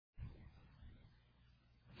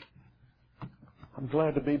I'm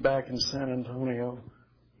glad to be back in San Antonio.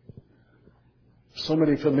 So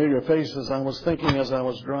many familiar faces. I was thinking as I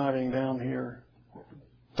was driving down here,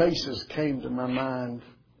 faces came to my mind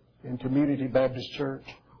in Community Baptist Church,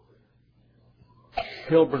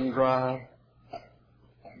 Hilburn Drive,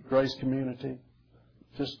 Grace Community,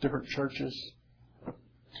 just different churches.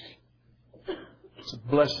 It's a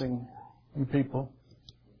blessing, you people.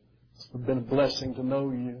 It's been a blessing to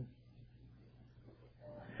know you.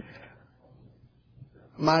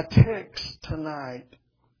 My text tonight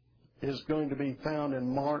is going to be found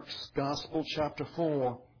in Mark's Gospel, chapter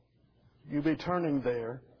 4. You'll be turning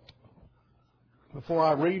there. Before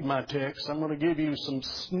I read my text, I'm going to give you some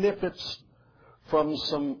snippets from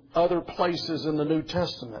some other places in the New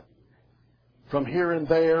Testament. From here and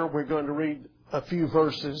there, we're going to read a few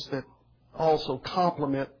verses that also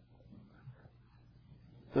complement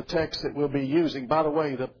the text that we'll be using. By the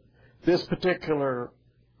way, this particular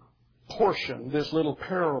portion, this little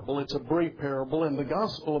parable, it's a brief parable, and the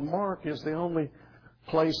Gospel of Mark is the only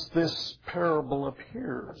place this parable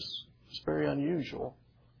appears. It's very unusual.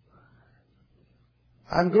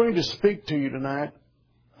 I'm going to speak to you tonight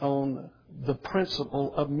on the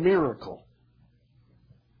principle of miracle.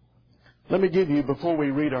 Let me give you, before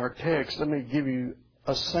we read our text, let me give you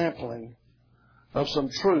a sampling of some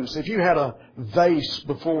truths. If you had a vase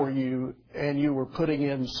before you and you were putting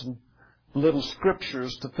in some little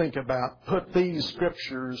scriptures to think about, put these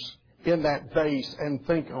scriptures in that vase and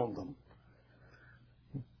think on them.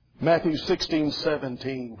 Matthew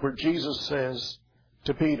 16:17, where Jesus says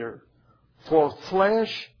to Peter, "For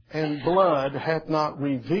flesh and blood hath not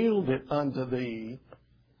revealed it unto thee,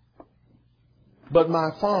 but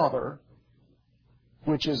my Father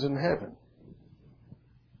which is in heaven."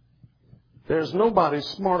 There's nobody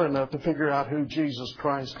smart enough to figure out who Jesus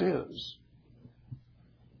Christ is.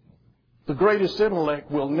 The greatest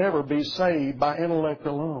intellect will never be saved by intellect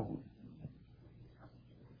alone.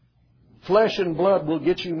 Flesh and blood will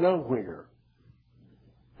get you nowhere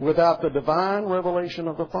without the divine revelation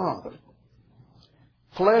of the Father.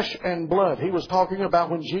 Flesh and blood. He was talking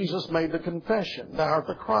about when Jesus made the confession, "Thou art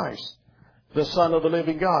the Christ, the Son of the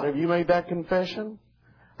living God." Have you made that confession?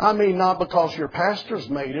 I mean, not because your pastors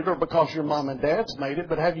made it or because your mom and dad's made it,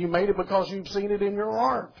 but have you made it because you've seen it in your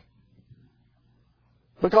heart?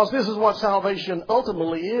 Because this is what salvation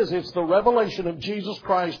ultimately is. It's the revelation of Jesus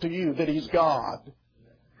Christ to you that He's God.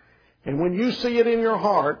 And when you see it in your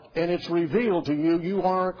heart and it's revealed to you, you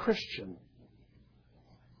are a Christian.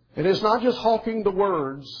 And it's not just hawking the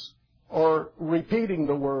words or repeating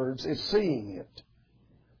the words, it's seeing it.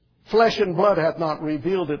 "Flesh and blood hath not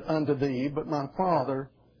revealed it unto thee, but my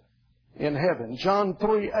Father in heaven." John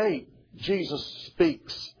 3:8, Jesus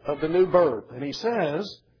speaks of the new birth. And He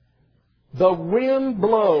says, "The wind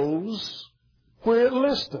blows where it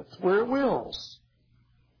listeth," where it wills.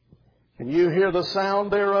 "And you hear the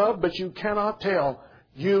sound thereof, but you cannot tell."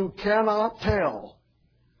 You cannot tell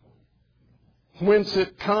whence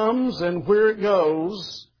it comes and where it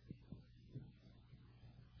goes.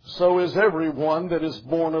 So is everyone that is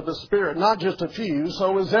born of the Spirit. Not just a few,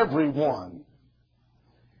 so is everyone.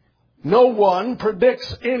 No one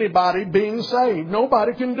predicts anybody being saved.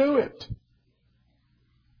 Nobody can do it.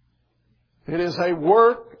 It is a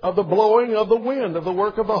work of the blowing of the wind, of the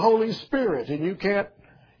work of the Holy Spirit. And you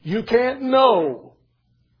can't know.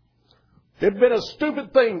 It'd been a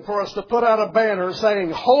stupid thing for us to put out a banner saying,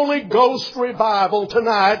 "Holy Ghost Revival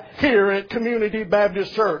tonight here at Community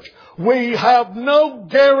Baptist Church." We have no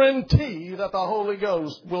guarantee that the Holy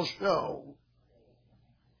Ghost will show.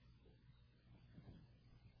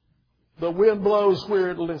 "The wind blows where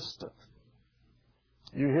it listeth.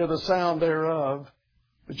 You hear the sound thereof,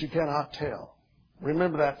 but you cannot tell."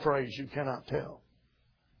 Remember that phrase, you cannot tell.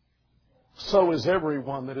 So is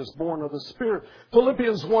everyone that is born of the Spirit.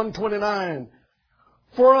 Philippians 1:29.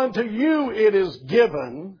 For unto you it is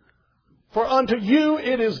given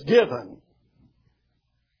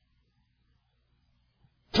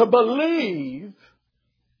to believe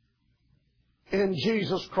in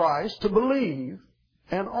Jesus Christ, to believe,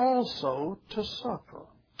 and also to suffer.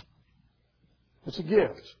 It's a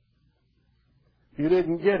gift. You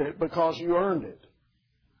didn't get it because you earned it,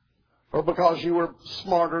 or because you were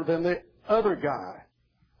smarter than the other guy,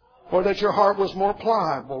 or that your heart was more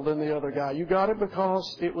pliable than the other guy. You got it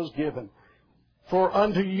because it was given. For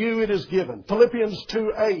unto you it is given. Philippians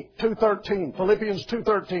 2:13. Philippians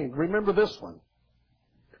 2:13. Remember this one.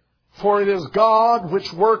 For it is God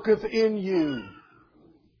which worketh in you,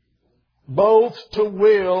 both to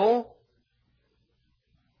will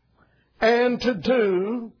and to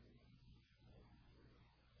do.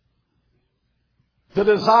 The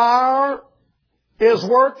desire is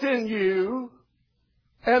worked in you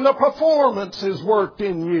And the performance is worked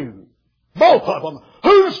in you. Both of them.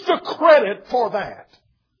 Who's to credit for that?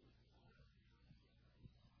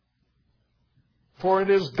 For it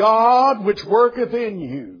is God which worketh in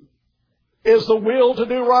you. Is the will to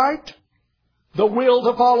do right? The will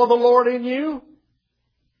to follow the Lord in you?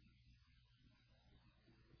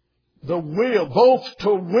 The will, both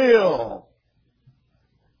to will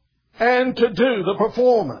and to do the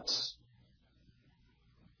performance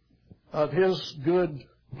of His good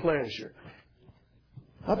pleasure.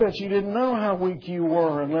 I bet you didn't know how weak you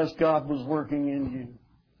were unless God was working in you.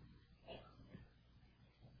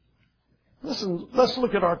 Listen, let's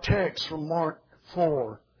look at our text from Mark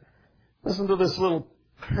 4. Listen to this little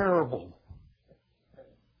parable.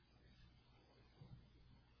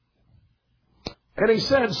 And He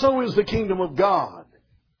said, so is the kingdom of God.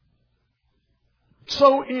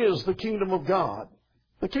 So is the kingdom of God.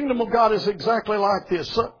 The kingdom of God is exactly like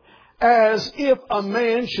this. As if a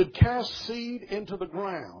man should cast seed into the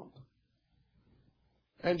ground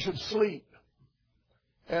and should sleep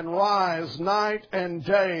and rise night and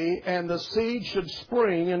day, and the seed should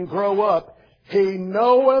spring and grow up, he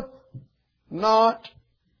knoweth not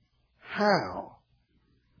how.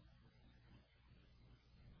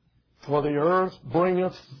 For the earth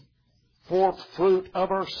bringeth forth fruit of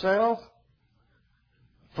herself,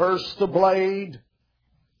 first the blade,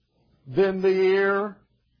 then the ear,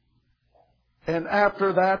 and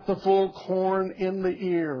after that the full corn in the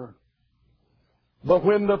ear. But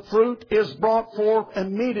when the fruit is brought forth,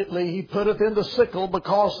 immediately he putteth in the sickle,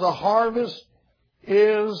 because the harvest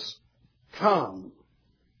is come.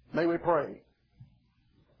 May we pray.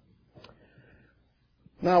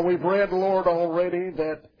 Now we've read, Lord, already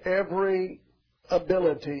that every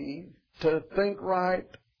ability to think right,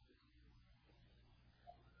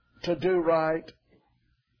 to do right,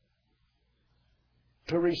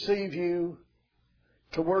 to receive you,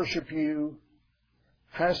 to worship you,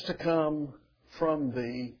 has to come from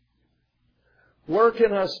Thee. Work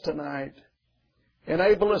in us tonight.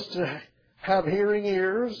 Enable us to have hearing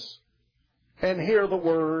ears and hear the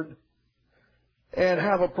Word and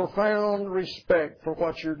have a profound respect for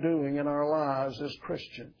what You're doing in our lives as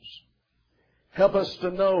Christians. Help us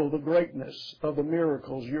to know the greatness of the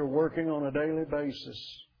miracles You're working on a daily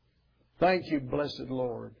basis. Thank You, blessed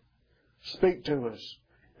Lord. Speak to us.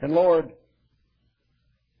 And Lord,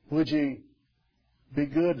 would You be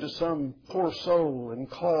good to some poor soul and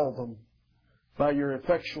call them by Your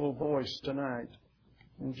effectual voice tonight.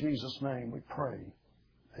 In Jesus' name we pray.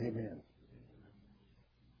 Amen.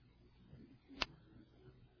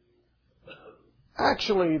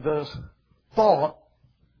 Actually, the thought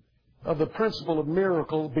of the principle of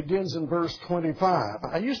miracles begins in verse 25.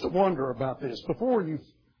 I used to wonder about this. Before you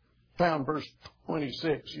found verse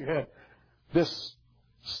 26, you had this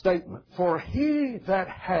statement. For he that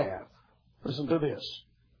hath, listen to this.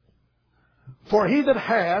 For he that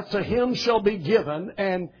hath, to him shall be given,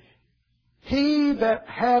 and he that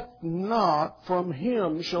hath not, from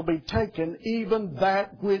him shall be taken even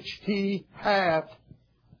that which he hath.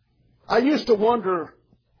 I used to wonder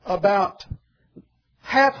about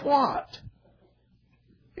hath what?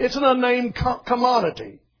 It's an unnamed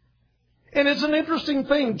commodity. And it's an interesting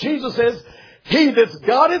thing. Jesus says, he that's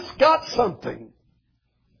got it's got something.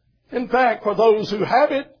 In fact, for those who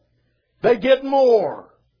have it, they get more.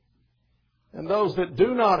 And those that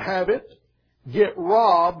do not have it get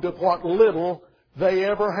robbed of what little they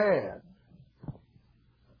ever had.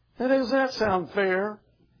 Now, does that sound fair?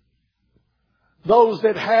 Those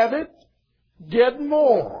that have it get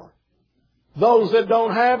more. Those that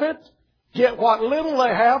don't have it get what little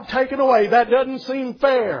they have taken away. That doesn't seem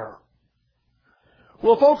fair.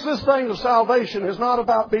 Well, folks, this thing of salvation is not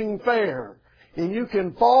about being fair. And you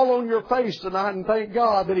can fall on your face tonight and thank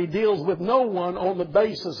God that He deals with no one on the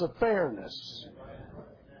basis of fairness.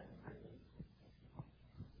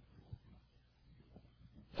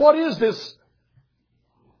 What is this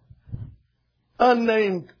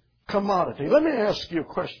unnamed commodity? Let me ask you a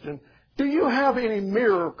question. Do you have any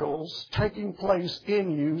miracles taking place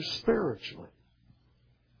in you spiritually?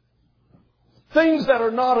 Things that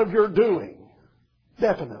are not of your doing.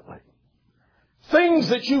 Definitely. Things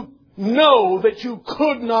that you know that you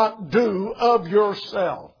could not do of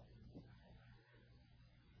yourself.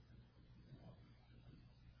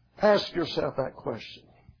 Ask yourself that question.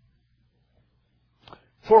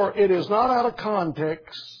 For it is not out of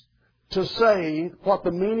context to say what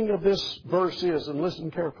the meaning of this verse is, and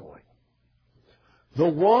listen carefully. The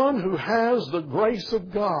one who has the grace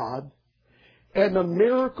of God and the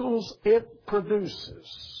miracles it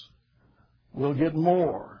produces will get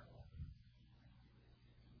more.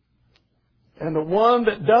 And the one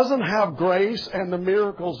that doesn't have grace and the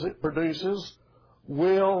miracles it produces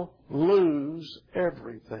will lose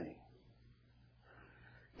everything.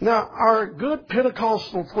 Now, our good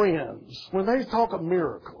Pentecostal friends, when they talk of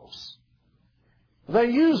miracles,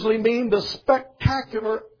 they usually mean the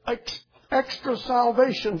spectacular extra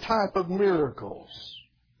salvation type of miracles.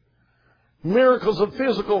 Miracles of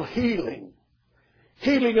physical healing,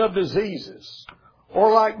 healing of diseases,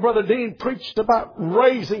 or like Brother Dean preached about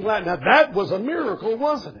raising life. Now that was a miracle,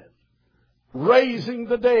 wasn't it? Raising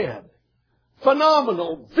the dead.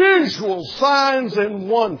 Phenomenal, visual signs and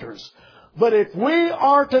wonders. But if we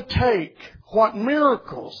are to take what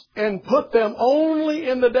miracles and put them only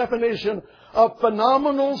in the definition of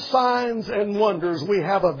phenomenal signs and wonders, we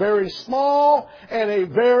have a very small and a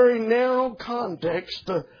very narrow context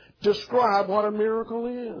to describe what a miracle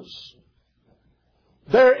is.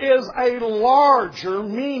 There is a larger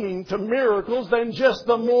meaning to miracles than just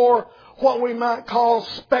the more what we might call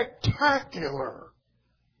spectacular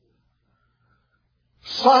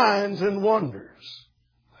signs and wonders.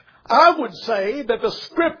 I would say that the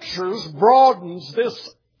Scriptures broadens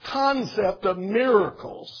this concept of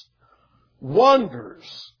miracles,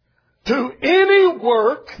 wonders, to any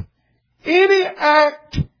work, any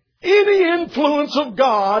act, any influence of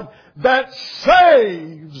God that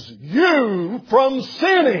saves you from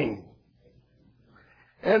sinning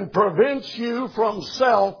and prevents you from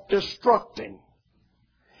self-destructing.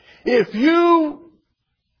 If you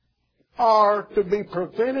are to be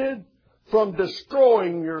prevented from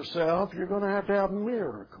destroying yourself, you're going to have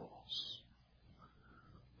miracles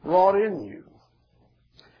wrought in you.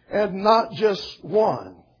 And not just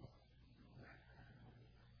one.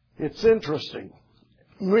 It's interesting.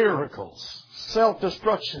 Miracles.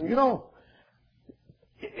 Self-destruction. You know,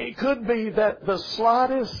 it could be that the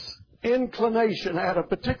slightest inclination at a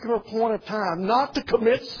particular point of time not to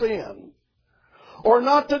commit sin or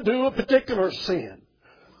not to do a particular sin,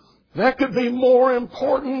 that could be more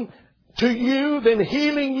important to you than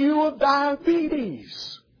healing you of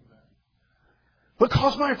diabetes.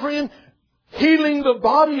 Because, my friend, healing the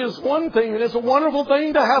body is one thing, and it's a wonderful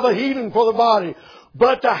thing to have a healing for the body.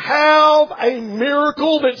 But to have a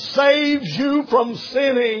miracle that saves you from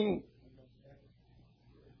sinning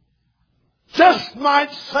just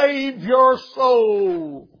might save your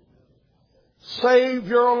soul, save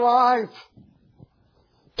your life,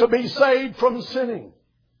 to be saved from sinning.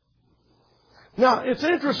 Now, it's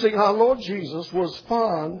interesting how Lord Jesus was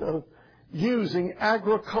fond of using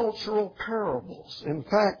agricultural parables. In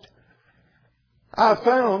fact, I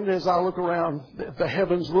found as I look around that the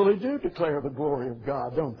heavens really do declare the glory of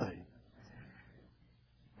God, don't they?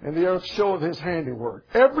 And the earth showeth His handiwork.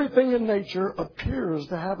 Everything in nature appears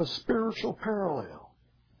to have a spiritual parallel.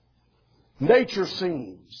 Nature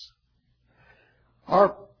scenes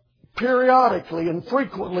are periodically and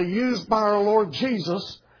frequently used by our Lord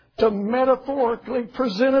Jesus to metaphorically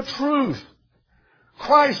present a truth.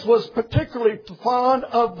 Christ was particularly fond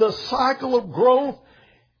of the cycle of growth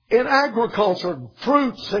in agriculture,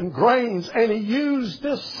 fruits and grains, and He used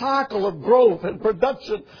this cycle of growth and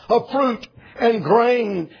production of fruit and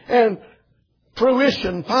grain and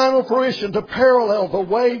fruition, final fruition, to parallel the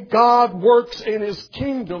way God works in His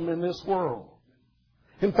kingdom in this world.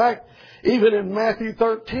 In fact, even in Matthew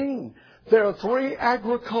 13, there are 3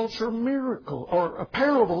 agriculture miracles or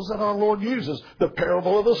parables that our Lord uses. The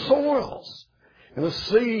parable of the soils and the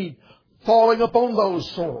seed falling upon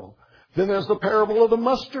those soil. Then there's the parable of the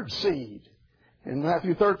mustard seed in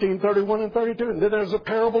Matthew 13, 31 and 32. And then there's the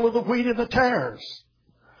parable of the wheat and the tares.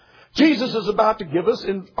 Jesus is about to give us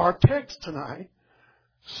in our text tonight,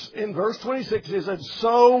 in verse 26, He said,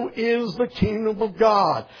 "So is the kingdom of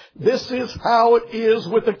God." This is how it is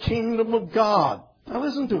with the kingdom of God. Now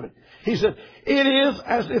listen to it. He said, "It is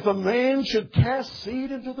as if a man should cast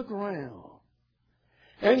seed into the ground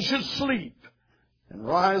and should sleep, and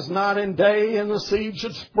rise night and day, and the seed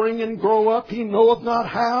should spring and grow up, he knoweth not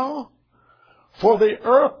how. For the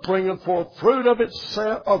earth bringeth forth fruit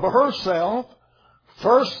of herself,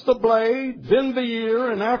 first the blade, then the ear,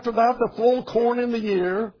 and after that the full corn in the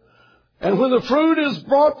ear. And when the fruit is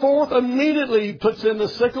brought forth, immediately he puts in the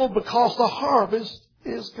sickle, because the harvest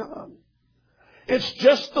is come." It's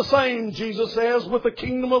just the same, Jesus says, with the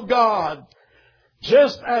kingdom of God.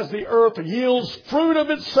 Just as the earth yields fruit of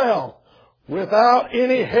itself, without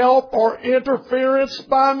any help or interference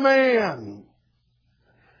by man.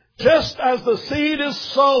 Just as the seed is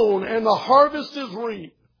sown and the harvest is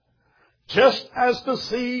reaped, just as the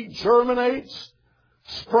seed germinates,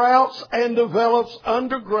 sprouts, and develops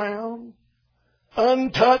underground,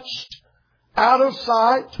 untouched, out of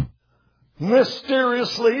sight,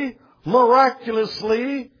 mysteriously,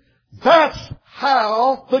 miraculously, That's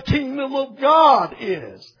how the kingdom of God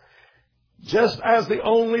is. Just as the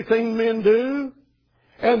only thing men do,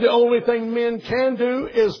 and the only thing men can do,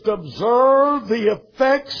 is to observe the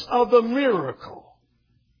effects of the miracle.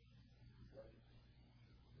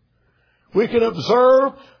 We can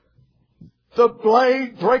observe the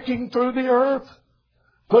blade breaking through the earth,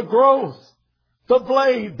 the growth, the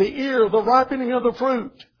blade, the ear, the ripening of the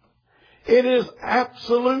fruit. It is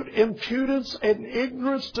absolute impudence and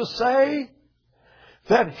ignorance to say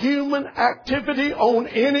that human activity on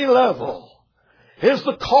any level is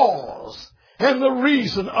the cause and the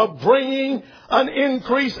reason of bringing an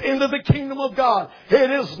increase into the kingdom of God.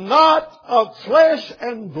 It is not of flesh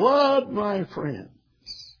and blood, my friends.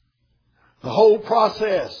 The whole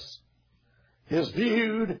process is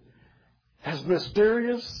viewed as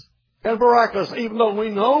mysterious and miraculous, even though we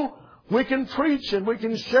know we can preach and we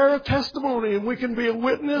can share a testimony and we can be a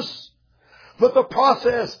witness. But the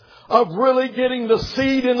process of really getting the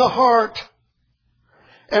seed in the heart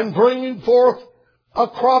and bringing forth a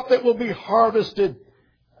crop that will be harvested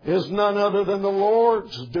is none other than the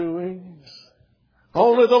Lord's doings.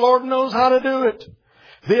 Only the Lord knows how to do it.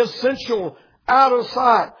 The essential, out of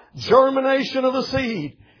sight, germination of the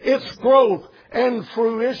seed, its growth and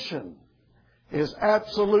fruition is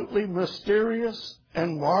absolutely mysterious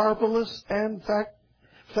and marvelous and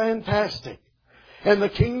fantastic. And the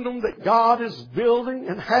kingdom that God is building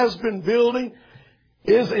and has been building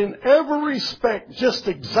is in every respect just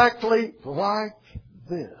exactly like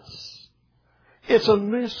this. It's a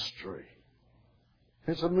mystery.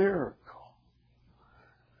 It's a miracle.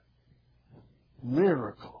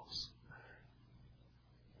 Miracles.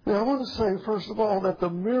 Now I want to say, first of all, that the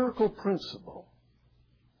miracle principle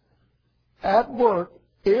at work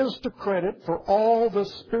is to credit for all the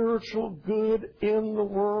spiritual good in the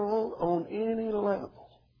world on any level.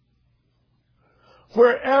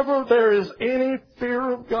 Wherever there is any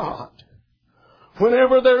fear of God,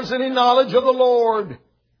 whenever there's any knowledge of the Lord,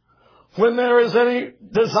 when there is any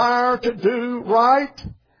desire to do right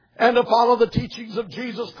and to follow the teachings of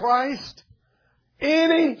Jesus Christ,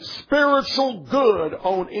 any spiritual good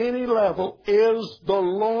on any level is the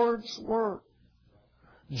Lord's work.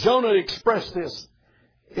 Jonah expressed this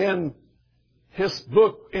in his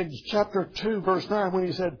book in chapter 2, verse 9, when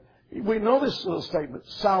he said, we know this little statement,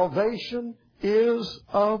 salvation is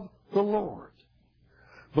of the Lord.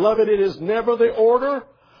 Beloved, it is never the order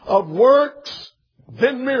of works,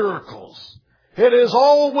 then miracles. It is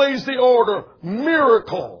always the order,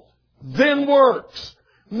 miracle, then works,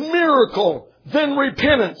 miracle, then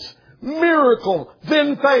repentance, miracle,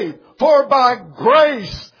 then faith. For by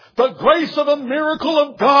grace, the grace of the miracle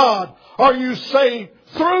of God, are you saved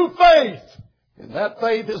through faith. And that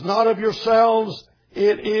faith is not of yourselves,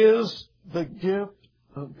 it is the gift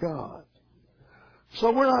of God.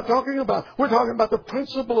 So we're talking about the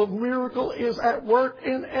principle of miracle is at work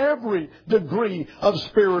in every degree of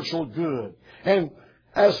spiritual good. And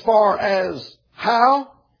as far as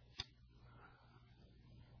how,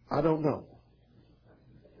 I don't know.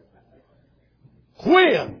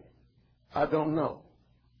 When, I don't know.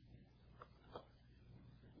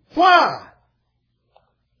 Why?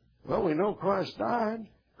 Well, we know Christ died.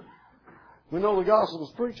 We know the gospel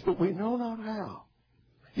was preached, but we know not how.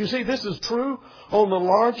 You see, this is true on the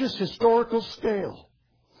largest historical scale.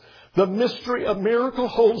 The mystery of miracle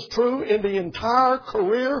holds true in the entire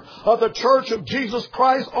career of the Church of Jesus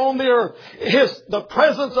Christ on the earth. The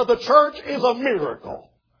presence of the church is a miracle.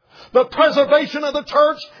 The preservation of the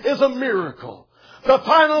church is a miracle. The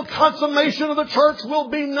final consummation of the church will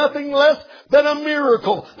be nothing less than a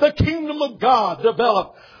miracle. The kingdom of God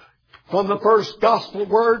developed from the first gospel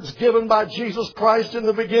words given by Jesus Christ in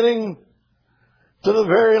the beginning to the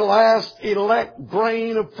very last elect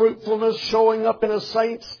grain of fruitfulness showing up in a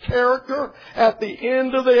saint's character at the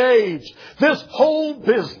end of the age. This whole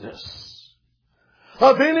business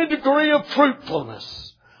of any degree of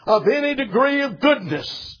fruitfulness, of any degree of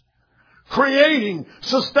goodness, creating,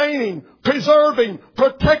 sustaining, preserving,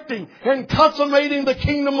 protecting, and consummating the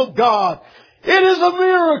kingdom of God, it is a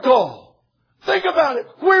miracle. Think about it.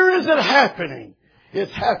 Where is it happening?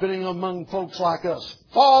 It's happening among folks like us,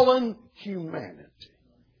 fallen humanity.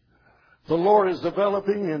 The Lord is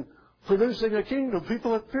developing and producing a kingdom,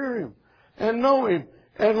 people that fear Him and know Him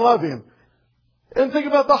and love Him. And think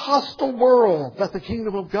about the hostile world that the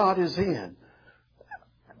kingdom of God is in.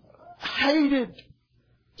 Hated,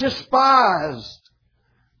 despised.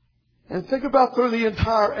 And think about through the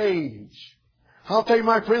entire age. I'll tell you,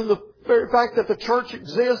 my friend, the very fact that the church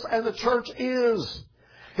exists and the church is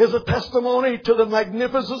a testimony to the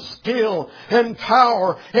magnificent skill and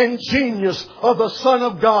power and genius of the Son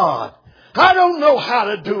of God. I don't know how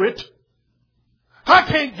to do it. I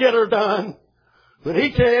can't get her done. But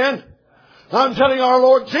He can. I'm telling you, our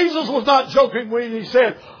Lord Jesus was not joking when He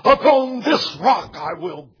said, upon this rock I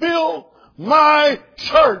will build my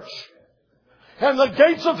church, and the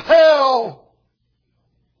gates of hell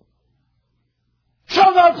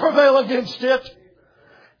shall not prevail against it.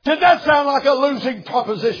 Did that sound like a losing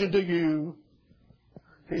proposition to you?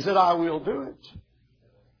 He said, I will do it.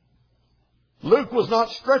 Luke was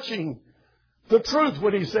not stretching the truth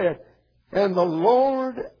when he said, and the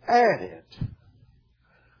Lord added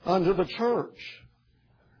unto the church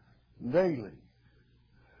daily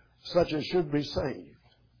such as should be saved.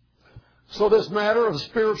 So this matter of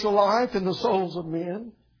spiritual life in the souls of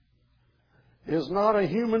men is not a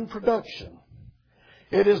human production.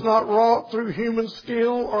 It is not wrought through human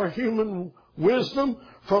skill or human wisdom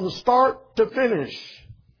from start to finish.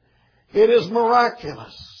 It is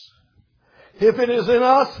miraculous. If it is in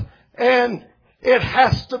us, and it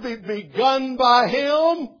has to be begun by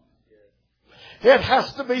Him, it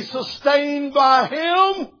has to be sustained by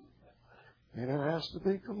Him, and it has to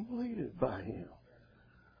be completed by Him.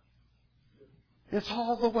 It's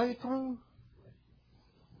all the way through.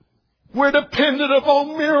 We're dependent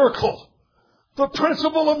upon miracle. The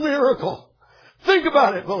principle of miracle. Think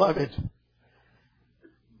about it, beloved.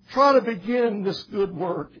 Try to begin this good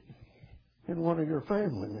work in one of your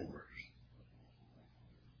family members.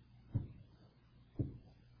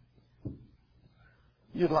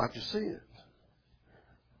 You'd like to see it.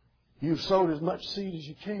 You've sowed as much seed as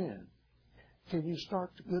you can. Can you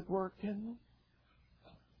start the good work in them?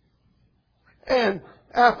 And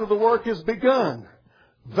after the work is begun,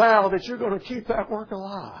 vow that you're going to keep that work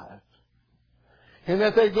alive. And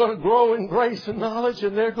that they're going to grow in grace and knowledge,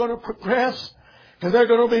 and they're going to progress, and they're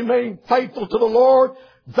going to be made faithful to the Lord.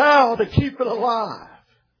 Vow to keep it alive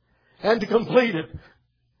and to complete it.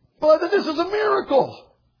 Brother, this is a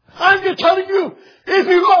miracle. I'm just telling you, if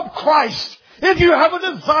you love Christ, if you have a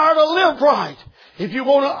desire to live right, if you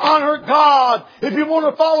want to honor God, if you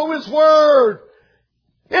want to follow His Word,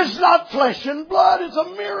 it's not flesh and blood, it's a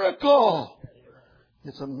miracle.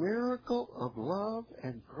 It's a miracle of love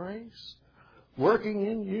and grace working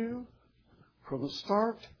in you from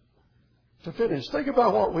start to finish. Think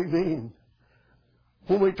about what we mean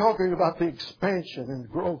when we're talking about the expansion and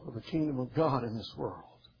growth of the kingdom of God in this world.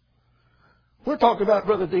 We're talking about,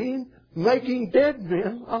 Brother Dean, making dead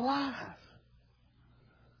men alive.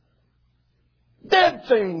 Dead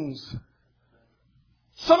things.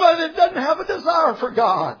 Somebody that doesn't have a desire for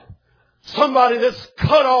God. Somebody that's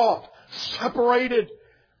cut off, separated,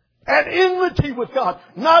 at enmity with God.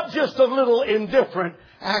 Not just a little indifferent,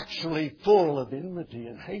 actually full of enmity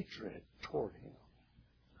and hatred toward Him.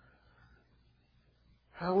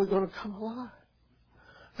 How are we going to come alive?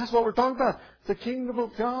 That's what we're talking about. The kingdom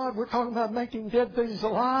of God. We're talking about making dead things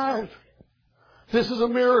alive. This is a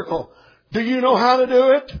miracle. Do you know how to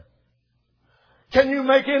do it? Can you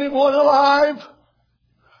make anyone alive?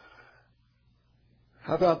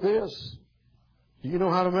 How about this? Do you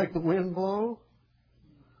know how to make the wind blow?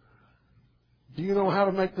 Do you know how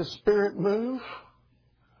to make the Spirit move?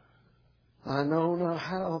 I know not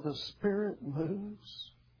how the Spirit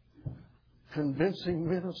moves, convincing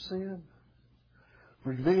men of sin,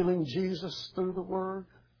 revealing Jesus through the Word,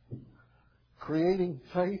 creating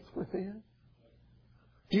faith within.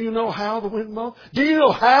 Do you know how the wind blows? Do you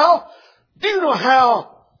know how? Do you know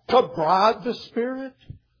how to bribe the Spirit?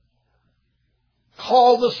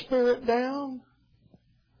 Call the Spirit down?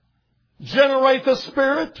 Generate the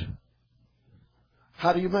Spirit?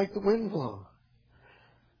 How do you make the wind blow?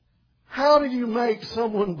 How do you make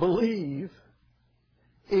someone believe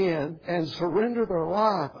in and surrender their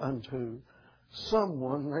life unto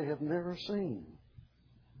someone they have never seen,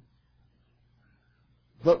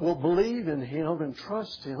 but will believe in Him and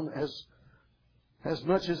trust Him as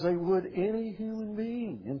much as they would any human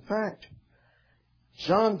being? In fact,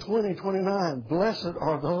 John 20:29, blessed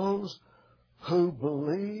are those who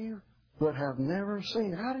believe but have never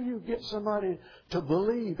seen. How do you get somebody to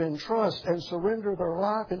believe and trust and surrender their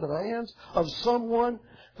life into the hands of someone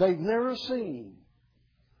they've never seen?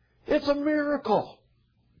 It's a miracle.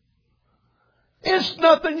 It's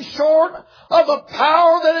nothing short of the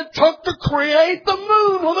power that it took to create the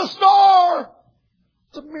moon or the star.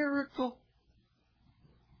 It's a miracle.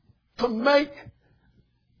 To make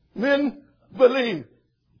men believe.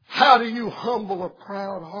 How do you humble a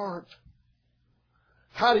proud heart?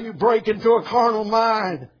 How do you break into a carnal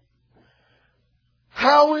mind?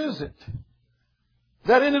 How is it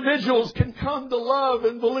that individuals can come to love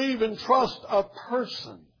and believe and trust a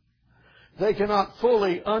person they cannot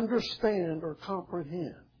fully understand or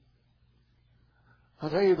comprehend? I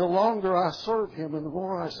tell you, the longer I serve Him and the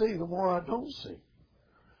more I see, the more I don't see.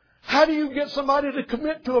 How do you get somebody to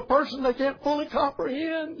commit to a person they can't fully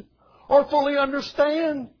comprehend or fully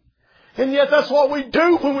understand? And yet that's what we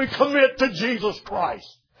do when we commit to Jesus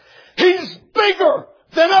Christ. He's bigger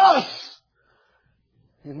than us.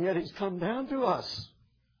 And yet He's come down to us.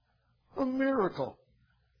 A miracle.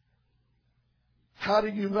 How do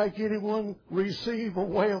you make anyone receive a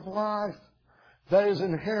way of life that is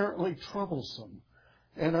inherently troublesome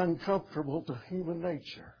and uncomfortable to human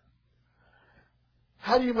nature?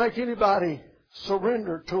 How do you make anybody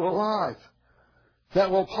surrender to a life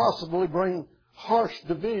that will possibly bring harsh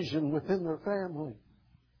division within their family?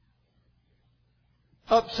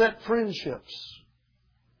 Upset friendships.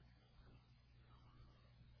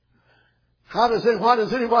 Why does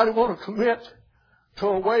anybody want to commit to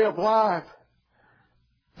a way of life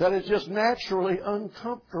that is just naturally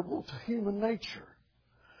uncomfortable to human nature?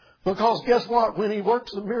 Because guess what? When He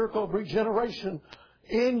works the miracle of regeneration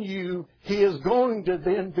in you, He is going to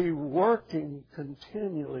then be working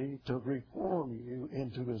continually to reform you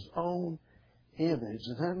into His own image.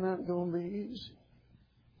 And that's not going to be easy.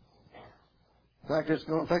 In fact, it's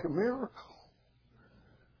going to take a miracle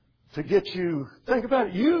to get you, think about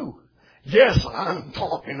it, you. Yes, I'm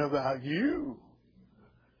talking about you.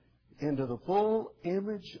 Into the full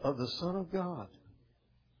image of the Son of God.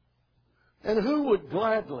 And who would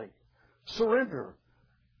gladly surrender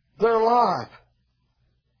their life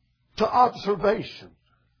to observation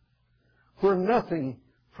where nothing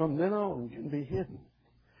from then on can be hidden?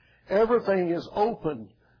 Everything is open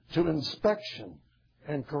to inspection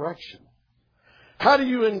and correction. How do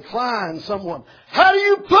you incline someone? How do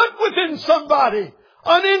you put within somebody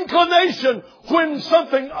an inclination when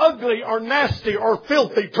something ugly or nasty or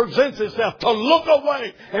filthy presents itself to look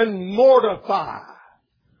away and mortify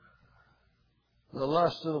the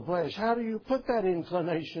lust of the flesh? How do you put that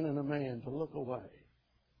inclination in a man to look away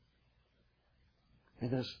and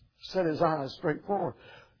just set his eyes straight forward?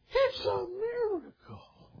 It's a miracle.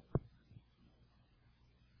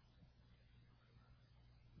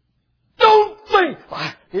 Don't think.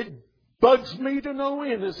 It bugs me to no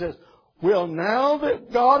end. It says, well, now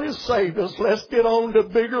that God has saved us, let's get on to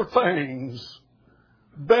bigger things,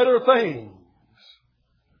 better things.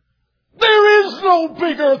 There is no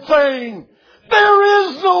bigger thing. There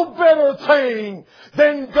is no better thing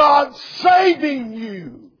than God saving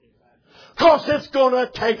you. Because it's going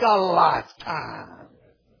to take a lifetime.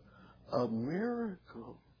 A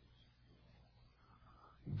miracle.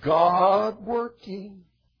 God working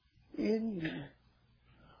in you,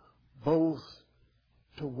 both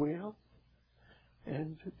to will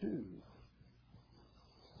and to do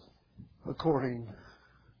according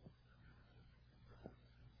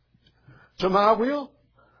to my will?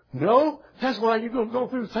 No, that's why you're going to go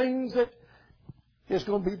through things that is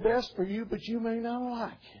going to be best for you, but you may not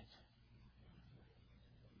like it.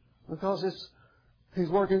 Because He's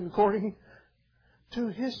working according to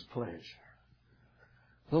His pleasure.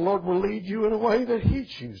 The Lord will lead you in a way that He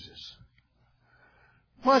chooses.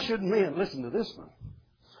 Why should men, listen to this one,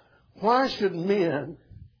 why should men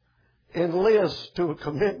enlist to a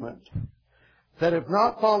commitment that, if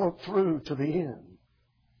not followed through to the end,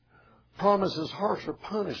 promises harsher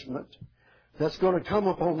punishment that's going to come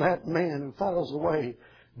upon that man who falls away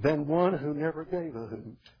than one who never gave a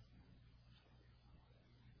hoot?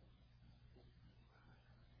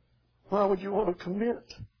 Why would you want to commit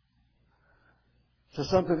to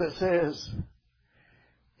something that says,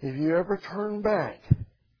 if you ever turn back,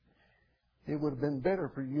 it would have been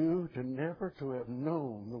better for you to never to have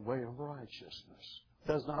known the way of righteousness?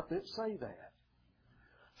 Does not it say that?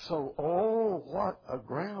 So, oh, what a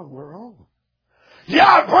ground we're on.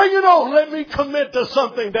 Yeah, bring it on. Let me commit to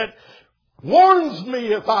something that warns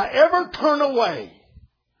me if I ever turn away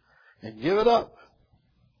and give it up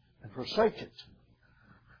and forsake it.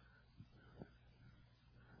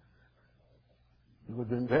 It would have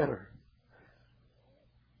been better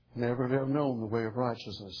never to have known the way of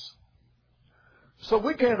righteousness. So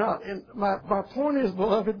we cannot, and my point is,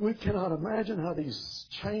 beloved, we cannot imagine how these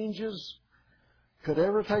changes could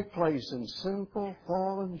ever take place in sinful,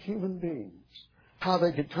 fallen human beings, how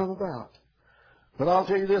they could come about. But I'll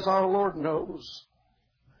tell you this, our Lord knows.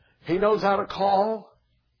 He knows how to call.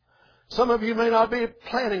 Some of you may not be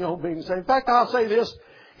planning on being saved. In fact, I'll say this,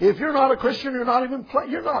 if you're not a Christian, you're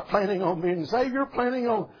not planning on being saved. You're planning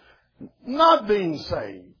on not being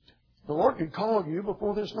saved. The Lord could call you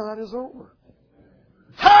before this night is over.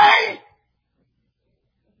 Hey!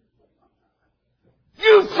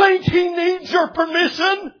 You think He needs your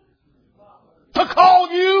permission to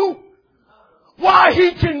call you? Why,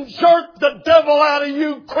 He can jerk the devil out of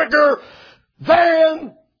you quicker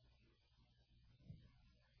than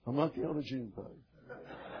a monkey on a June bug.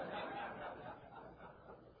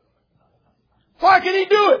 Why can He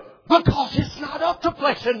do it? Because it's not up to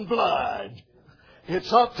flesh and blood.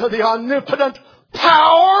 It's up to the omnipotent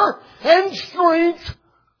power and strength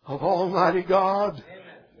of Almighty God.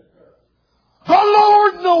 The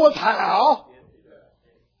Lord knoweth how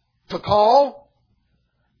to call,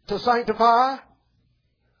 to sanctify,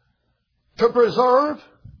 to preserve,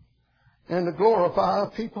 and to glorify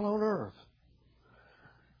people on earth.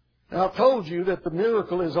 Now, I've told you that the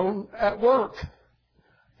miracle is at work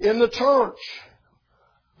in the church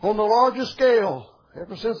on the largest scale.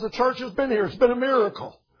 Ever since the church has been here, it's been a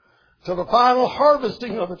miracle to the final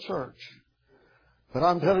harvesting of the church. But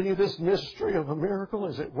I'm telling you, this mystery of a miracle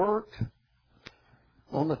is at work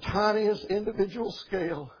on the tiniest individual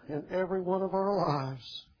scale in every one of our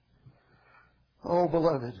lives. Oh,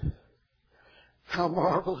 beloved, how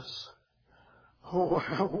marvelous. Oh,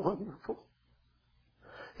 how wonderful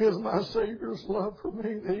is my Savior's love for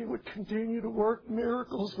me, that He would continue to work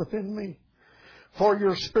miracles within me for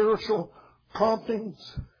your spiritual promptings,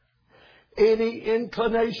 any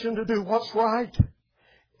inclination to do what's right,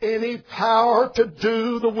 any power to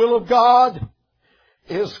do the will of God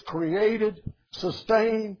is created,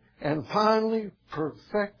 sustained, and finally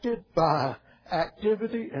perfected by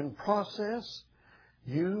activity and process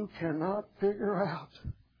you cannot figure out.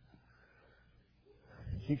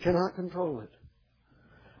 You cannot control it.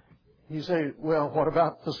 You say, well, what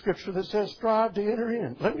about the scripture that says strive to enter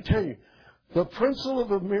in? Let me tell you, the principle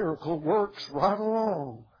of a miracle works right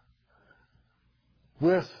along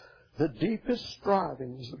with the deepest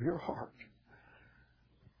strivings of your heart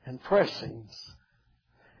and pressings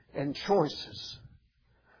and choices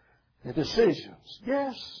and decisions.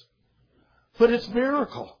 Yes, but it's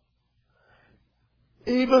miracle.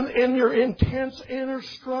 Even in your intense inner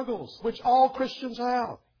struggles, which all Christians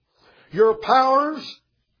have. Your powers,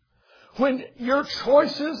 when your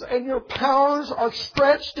choices and your powers are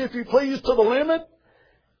stretched, if you please, to the limit,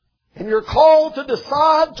 and you're called to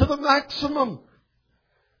decide to the maximum,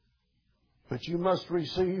 but you must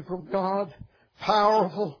receive from God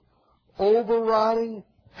powerful, overriding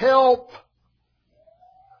help.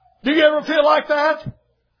 Do you ever feel like that?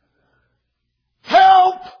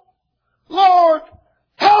 Help! Lord,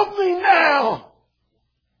 help me now!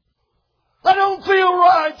 I don't feel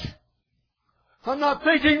right. I'm not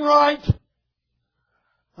thinking right.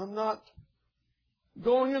 I'm not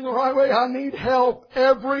going in the right way. I need help.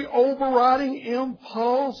 Every overriding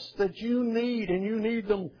impulse that you need, and you need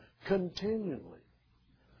them continually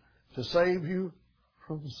to save you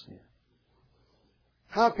from sin.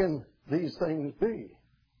 How can these things be?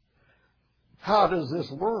 How does this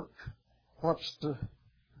work? What's the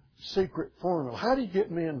secret formula? How do you get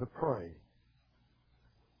men to pray?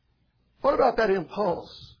 What about that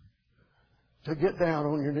impulse to get down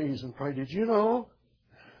on your knees and pray? Did you know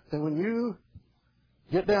that when you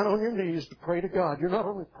get down on your knees to pray to God, you're not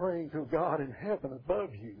only praying to God in heaven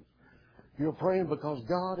above you, you're praying because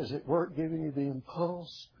God is at work giving you the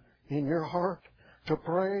impulse in your heart to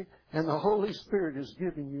pray, and the Holy Spirit is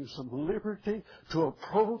giving you some liberty to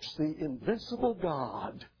approach the invincible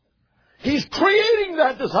God. He's creating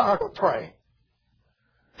that desire to pray.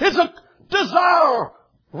 It's a desire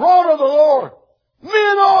wrought of the Lord. Men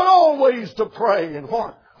ought always to pray. And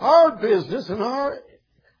what our business and our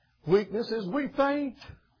weakness is, we faint.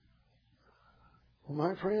 Well,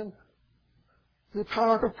 my friend, the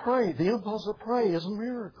power to pray, the impulse to pray is a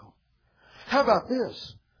miracle. How about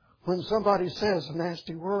this? When somebody says a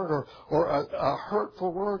nasty word or a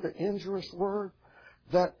hurtful word, an injurious word,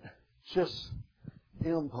 that just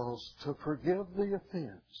impulse to forgive the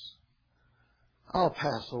offense. I'll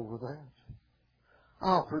pass over that.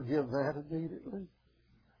 I'll forgive that immediately.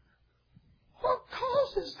 What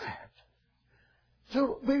causes that?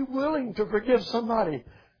 To be willing to forgive somebody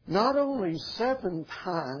not only 7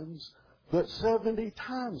 times, but 70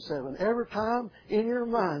 times 7. Every time in your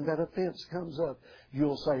mind that offense comes up,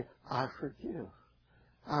 you'll say, I forgive.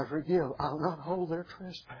 I forgive. I'll not hold their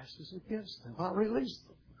trespasses against them. I'll release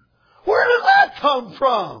them. Where does that come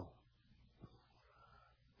from?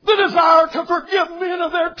 The desire to forgive men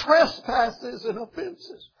of their trespasses and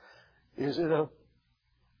offenses. Is it a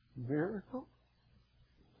miracle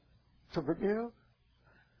to forgive?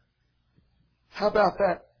 How about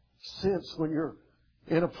that sense when you're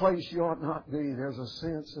in a place you ought not be? There's a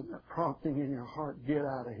sense of that prompting in your heart, get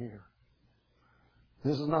out of here.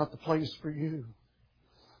 This is not the place for you.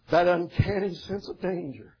 That uncanny sense of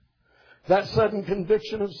danger. That sudden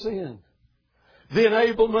conviction of sin. The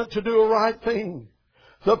enablement to do a right thing.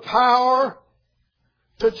 The power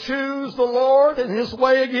to choose the Lord and His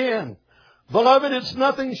way again. Beloved, it's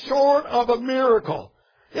nothing short of a miracle.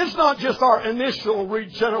 It's not just our initial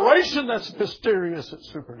regeneration that's mysterious and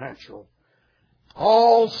supernatural.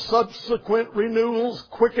 All subsequent renewals,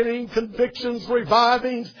 quickening, convictions,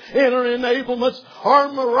 revivings, inner enablements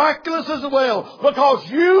are miraculous as well, because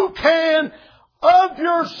you can of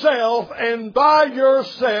yourself and by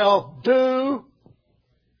yourself do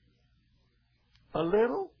a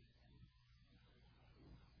little.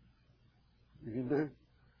 You can do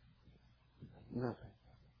nothing.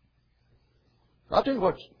 I'll tell you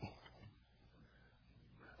what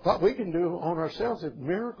we can do on ourselves if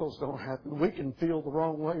miracles don't happen. We can feel the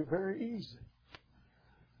wrong way very easily.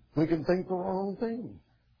 We can think the wrong thing.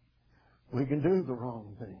 We can do the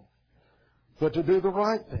wrong thing. But to do the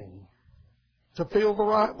right thing, to feel the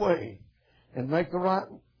right way, and make the right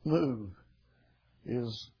move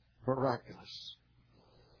is miraculous.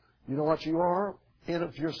 You know what you are in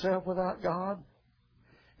of yourself without God?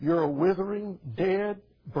 You're a withering, dead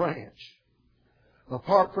branch.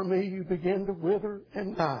 Apart from me, you begin to wither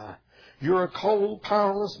and die. You're a cold,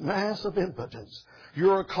 powerless mass of impotence.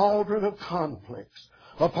 You're a cauldron of conflicts.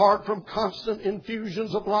 Apart from constant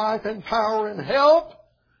infusions of life and power and help,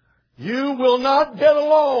 you will not get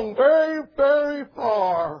along very, very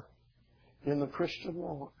far in the Christian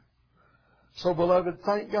walk. So, beloved,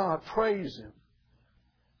 thank God. Praise Him.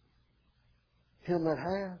 Him that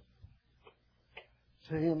hath,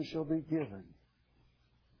 to him shall be given.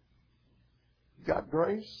 Got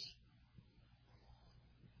grace?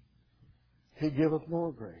 He giveth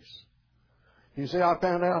more grace. You see, I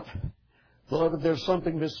found out, beloved, there's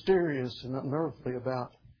something mysterious and unearthly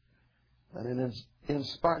about an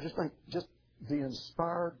inspired, just the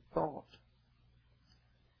inspired thought.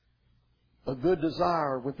 A good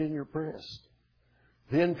desire within your breast.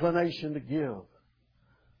 The inclination to give.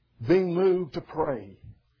 Being moved to pray.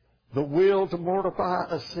 The will to mortify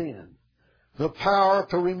a sin. The power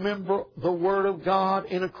to remember the Word of God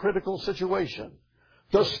in a critical situation.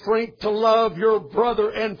 The strength to love your brother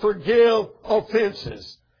and forgive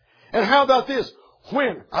offenses. And how about this?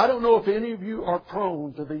 I don't know if any of you are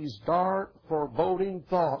prone to these dark, foreboding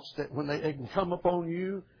thoughts that when they can come upon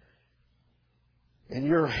you and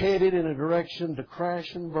you're headed in a direction to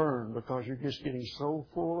crash and burn because you're just getting so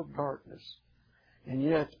full of darkness. And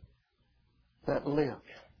yet, that lift,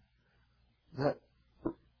 that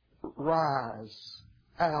rise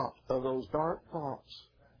out of those dark thoughts,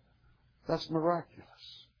 that's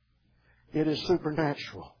miraculous. It is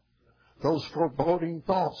supernatural. Those foreboding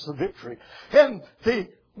thoughts, the victory, and the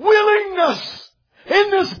willingness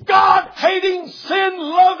in this God-hating,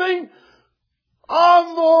 sin-loving,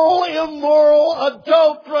 unmoral, immoral,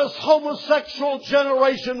 adulterous, homosexual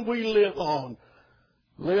generation we live on.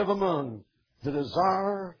 Live among the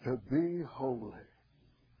desire to be holy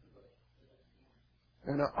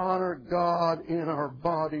and to honor God in our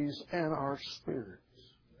bodies and our spirits.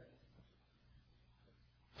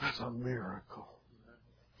 That's a miracle.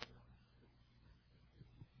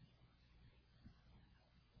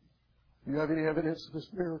 Do you have any evidence of this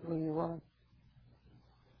miracle in your life?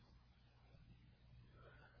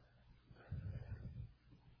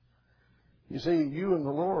 You see, you and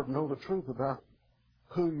the Lord know the truth about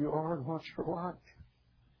who you are and what you're like.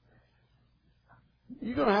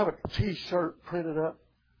 You're going to have a T-shirt printed up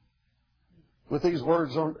with these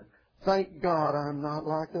words on it. Thank God I'm not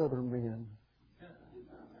like other men.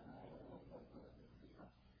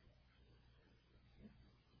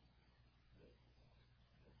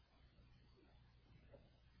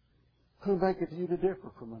 Who maketh you to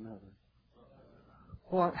differ from another?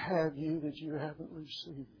 What have you that you haven't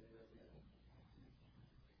received?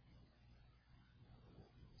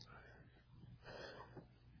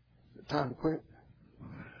 Is it time to quit?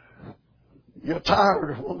 You're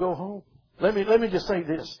tired and won't go home? Let me just say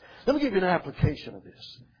this. Let me give you an application of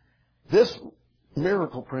this. This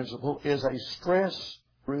miracle principle is a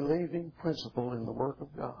stress-relieving principle in the work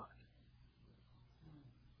of God.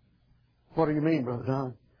 What do you mean, Brother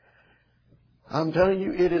Don? I'm telling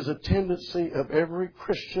you, it is a tendency of every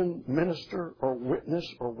Christian minister or witness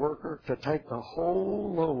or worker to take the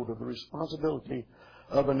whole load of the responsibility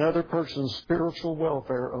of another person's spiritual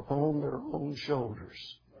welfare upon their own shoulders.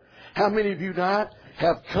 How many of you tonight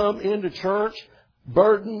have come into church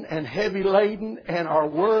burdened and heavy laden and are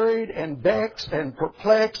worried and vexed and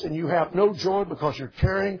perplexed, and you have no joy because you're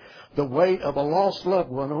carrying the weight of a lost loved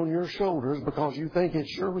one on your shoulders because you think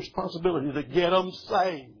it's your responsibility to get them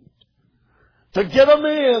saved, to get them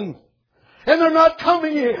in, and they're not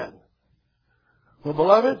coming in. Well,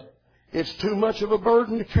 beloved, it's too much of a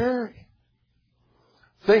burden to carry.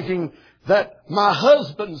 Thinking that my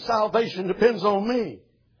husband's salvation depends on me.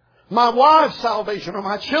 My wife's salvation or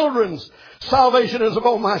my children's salvation is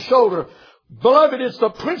upon my shoulder. Beloved, it's the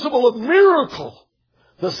principle of miracle.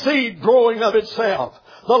 The seed growing of itself.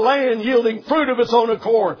 The land yielding fruit of its own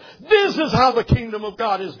accord. This is how the kingdom of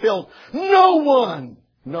God is built. No one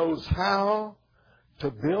knows how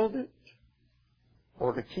to build it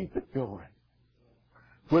or to keep it going.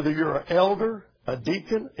 Whether you're an elder, a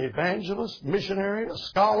deacon, evangelist, missionary, a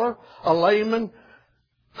scholar, a layman,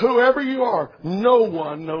 whoever you are, no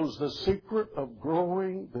one knows the secret of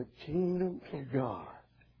growing the kingdom of God.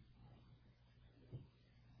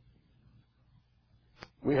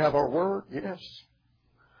 We have our word, yes.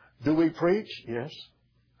 Do we preach? Yes.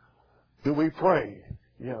 Do we pray?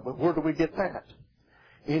 Yeah, but where do we get that?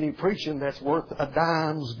 Any preaching that's worth a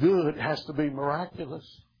dime's good has to be miraculous.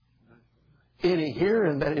 Any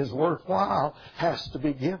hearing that is worthwhile has to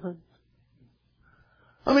be given.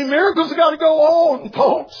 I mean, miracles have got to go on,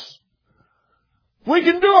 folks. We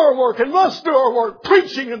can do our work and must do our work,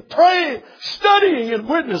 preaching and praying, studying and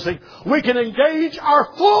witnessing. We can engage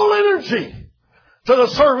our full energy to the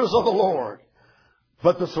service of the Lord.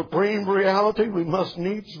 But the supreme reality we must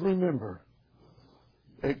needs remember,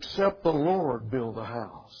 except the Lord build a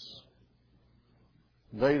house,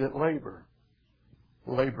 they that labor,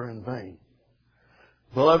 labor in vain.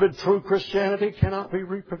 Beloved, true Christianity cannot be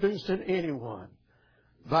reproduced in anyone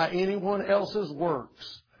by anyone else's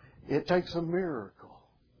works. It takes a miracle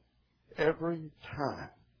every time.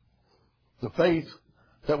 The faith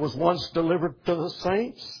that was once delivered to the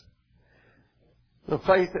saints, the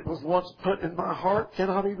faith that was once put in my heart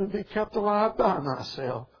cannot even be kept alive by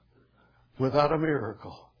myself without a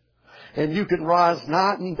miracle. And you can rise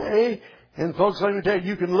night and day, and folks, let me tell you,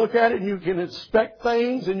 you can look at it and you can inspect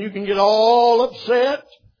things and you can get all upset,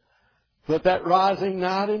 but that rising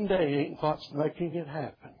night and day ain't what's making it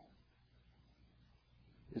happen.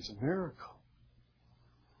 It's a miracle.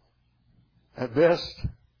 At best,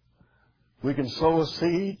 we can sow a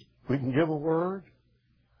seed, we can give a word.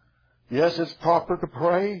 Yes, it's proper to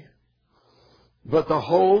pray, but the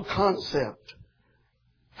whole concept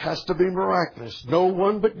has to be miraculous. No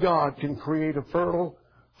one but God can create a fertile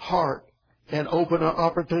heart and open an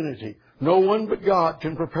opportunity. No one but God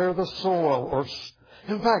can prepare the soil.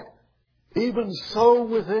 In fact, even so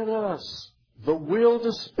within us, the will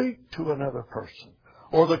to speak to another person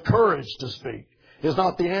or the courage to speak is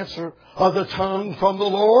not the answer of the tongue from the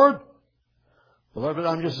Lord. Beloved,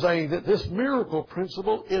 I'm just saying that this miracle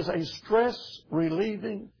principle is a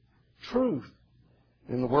stress-relieving truth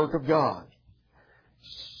in the work of God.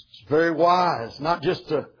 It's very wise, not just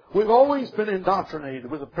to... We've always been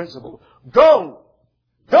indoctrinated with the principle, go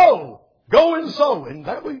and sow. And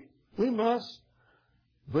that we must.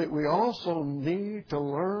 But we also need to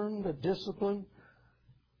learn the discipline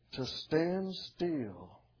to stand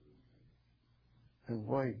still and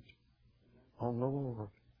wait on the Lord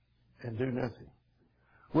and do nothing.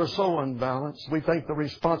 We're so unbalanced. We think the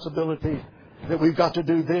responsibility that we've got to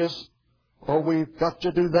do this or we've got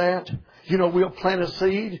to do that. You know, we'll plant a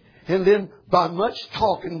seed and then by much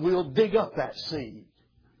talking we'll dig up that seed.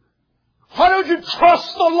 Why don't you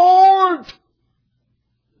trust the Lord?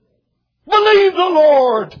 Believe the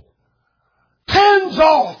Lord. Hands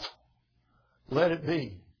off. Let it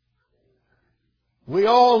be. We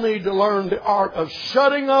all need to learn the art of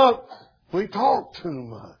shutting up. We talk too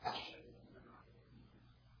much.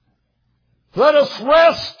 Let us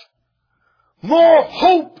rest more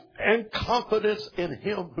hope and confidence in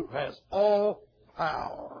Him who has all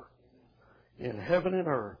power in heaven and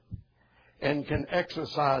earth and can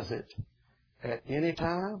exercise it at any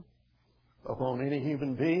time, upon any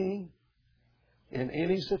human being, in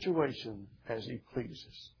any situation as He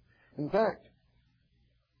pleases. In fact,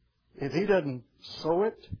 if He doesn't sow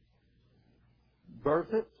it,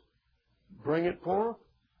 birth it, bring it forth,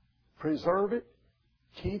 preserve it,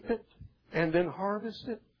 keep it, and then harvest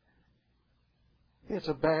it, it's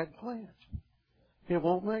a bad plant. It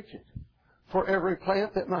won't make it. For every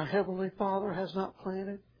plant that my Heavenly Father has not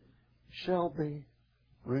planted shall be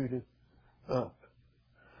rooted up.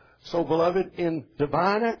 So, beloved, in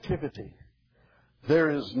divine activity,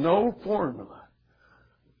 there is no formula.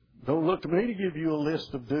 Don't look to me to give you a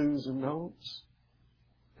list of do's and don'ts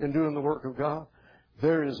in doing the work of God.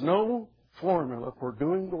 There is no formula for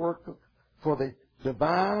doing the work for the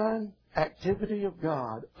divine activity of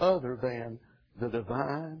God other than the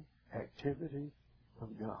divine activity of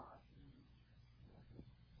God.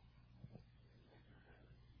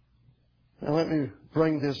 Now let me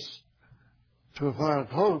bring this to a final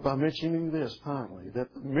close by mentioning this finally,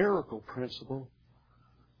 that the miracle principle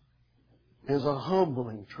is a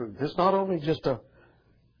humbling truth. It's not only just a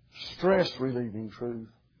stress-relieving truth.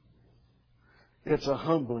 It's a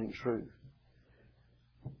humbling truth.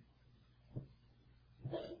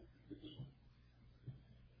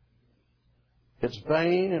 It's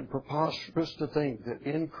vain and preposterous to think that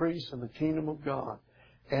increase in the kingdom of God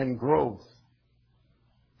and growth,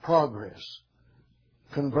 progress,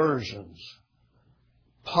 conversions,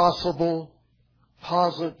 possible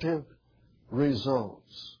positive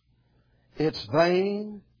results. It's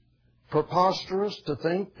vain, preposterous to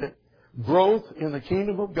think that growth in the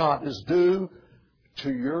kingdom of God is due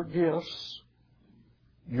to your gifts,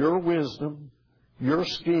 your wisdom, your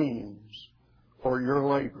schemes, or your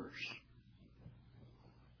labors.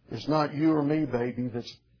 It's not you or me, baby, that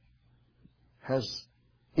has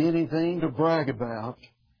anything to brag about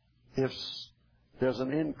if there's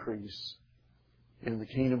an increase in the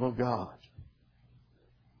kingdom of God.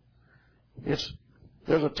 There's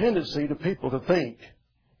a tendency to people to think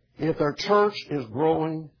if their church is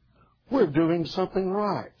growing, we're doing something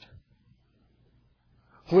right.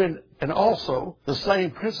 And also, the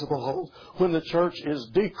same principle holds when the church is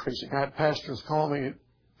decreasing. I had pastors call me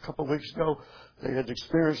a couple of weeks ago. They had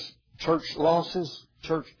experienced church losses,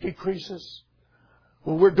 church decreases.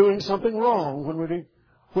 Well, we're doing something wrong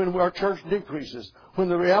when our church decreases. When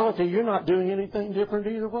the reality, you're not doing anything different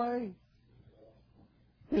either way.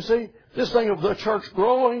 You see, this thing of the church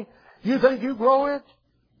growing, you think you grow it?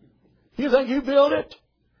 You think you build it?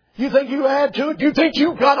 You think you add to it? You think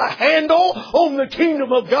you've got a handle on the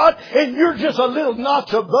kingdom of God and you're just a little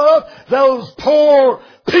notch above those poor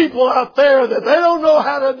people out there that they don't know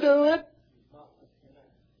how to do it?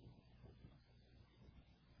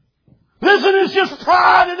 Listen, it's just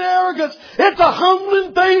pride and arrogance. It's a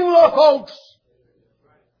humbling thing, folks.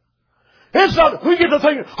 It's not, we get to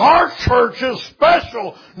think, our church is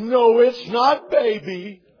special. No, it's not,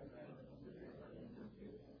 baby.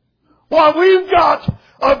 Why, we've got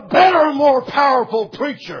a better, more powerful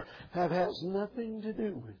preacher. That has nothing to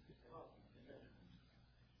do with it.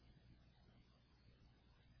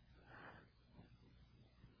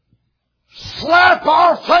 Slap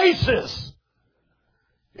our faces.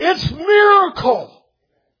 It's miracle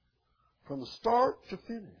from start to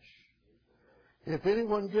finish. If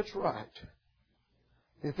anyone gets right,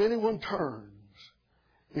 if anyone turns,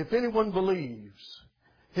 if anyone believes,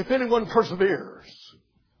 if anyone perseveres,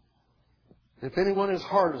 if anyone is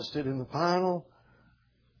harvested in the final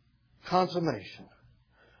consummation,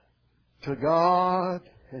 to God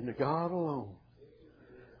and to God alone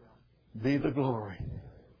be the glory.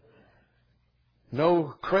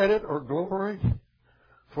 No credit or glory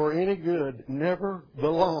for any good never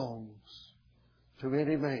belongs to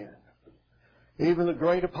any man. Even the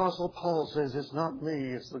great Apostle Paul says, it's not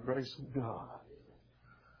me, it's the grace of God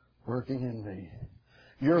working in me.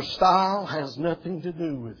 Your style has nothing to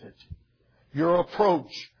do with it. Your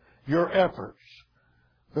approach, your efforts,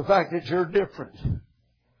 the fact that you're different.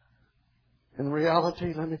 In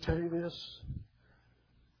reality, let me tell you this.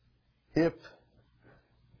 If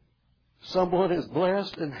someone is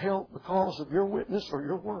blessed and helped because of your witness or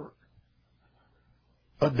your work,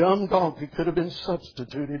 a dumb donkey could have been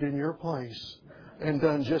substituted in your place and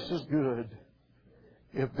done just as good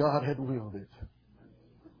if God had willed it.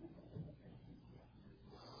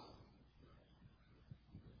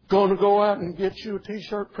 Going to go out and get you a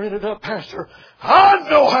t-shirt printed up, Pastor, I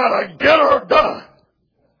know how to get her done.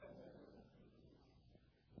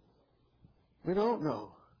 We don't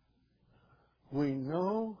know. We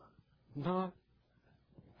know not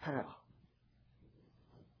how.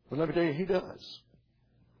 But let me tell you, He does.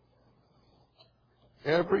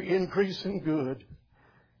 Every increase in good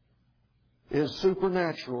is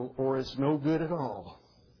supernatural or it's no good at all.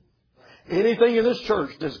 Anything in this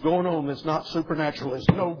church that's going on that's not supernatural is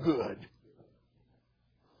no good.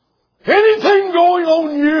 Anything going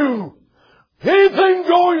on you, anything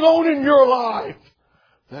going on in your life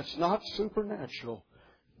that's not supernatural,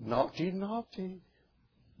 naughty, naughty.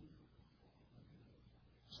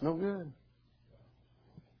 It's no good.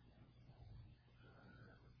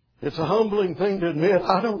 It's a humbling thing to admit,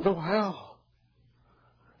 I don't know how.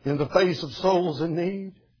 In the face of souls in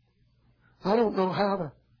need, I don't know how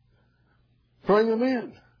to bring them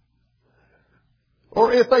in.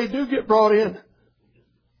 Or if they do get brought in,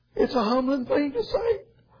 it's a humbling thing to say,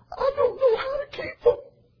 I don't know how to keep them.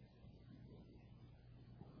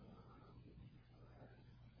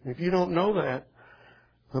 If you don't know that,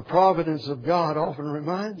 the providence of God often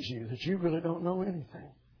reminds you that you really don't know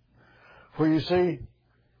anything. For you see,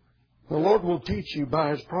 the Lord will teach you by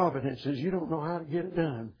His providences. You don't know how to get it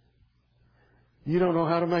done. You don't know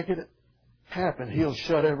how to make it happen. He'll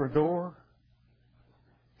shut every door.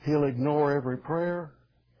 He'll ignore every prayer.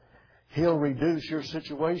 He'll reduce your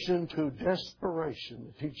situation to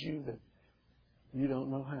desperation to teach you that You don't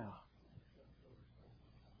know how.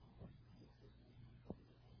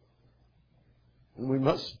 And we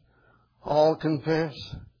must all confess,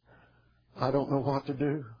 I don't know what to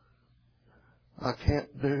do. I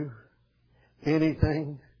can't do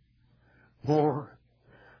anything more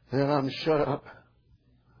than I'm shut up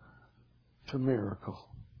to miracle.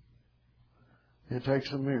 It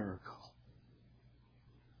takes a miracle.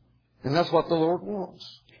 And that's what the Lord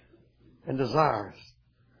wants and desires.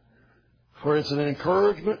 For it's an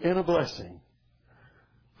encouragement and a blessing.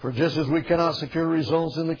 For just as we cannot secure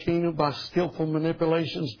results in the kingdom by skillful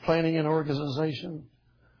manipulations, planning, and organization,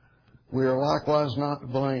 we are likewise not to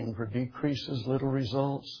blame for decreases, little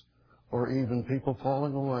results, or even people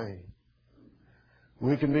falling away.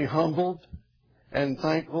 We can be humbled and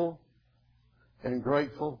thankful and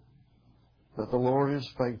grateful that the Lord is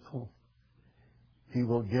faithful. He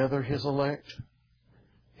will gather His elect.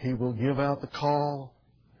 He will give out the call.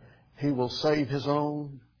 He will save His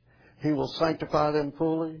own. He will sanctify them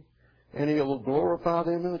fully. And He will glorify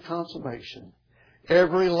them in the consummation.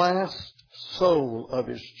 Every last soul of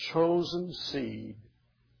His chosen seed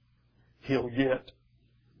He'll get.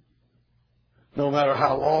 No matter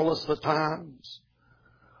how lawless the times.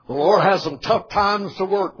 The Lord has some tough times to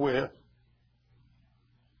work with.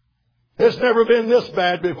 It's never been this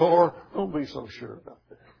bad before. Don't be so sure about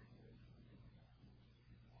that.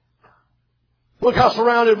 Look how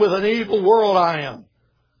surrounded with an evil world I am.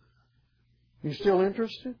 You still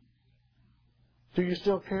interested? Do you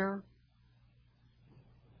still care?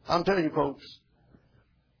 I'm telling you, folks,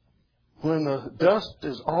 when the dust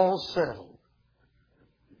is all settled,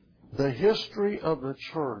 the history of the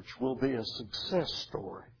church will be a success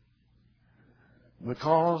story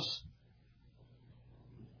because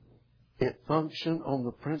it functioned on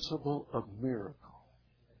the principle of miracle.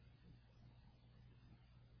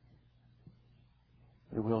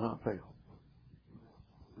 It will not fail.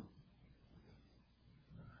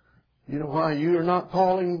 You know why you are not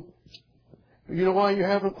falling? You know why you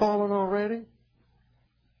haven't fallen already?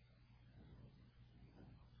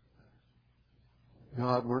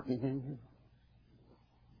 God working in you.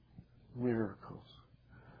 Miracles.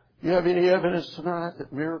 You have any evidence tonight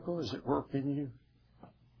that miracle is at work in you?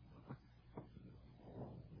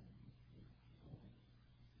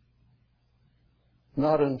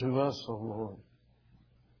 Not unto us, O Lord.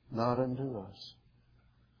 Not unto us,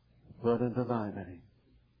 but unto Thy name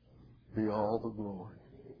be all the glory.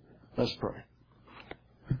 Let's pray.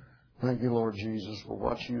 Thank you, Lord Jesus, for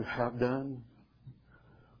what you have done,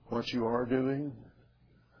 what you are doing,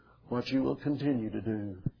 what you will continue to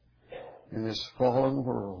do in this fallen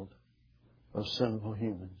world of sinful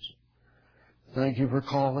humans. Thank you for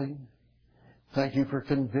calling. Thank you for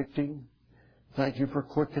convicting. Thank you for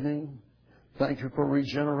quickening. Thank you for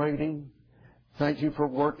regenerating. Thank you for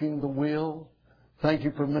working the will. Thank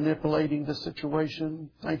you for manipulating the situation.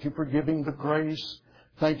 Thank you for giving the grace.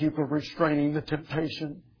 Thank you for restraining the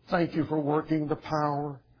temptation. Thank you for working the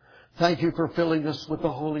power. Thank you for filling us with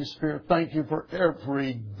the Holy Spirit. Thank you for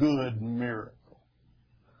every good miracle.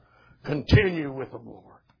 Continue with them,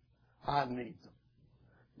 Lord. I need them.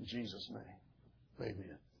 In Jesus' name,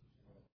 amen.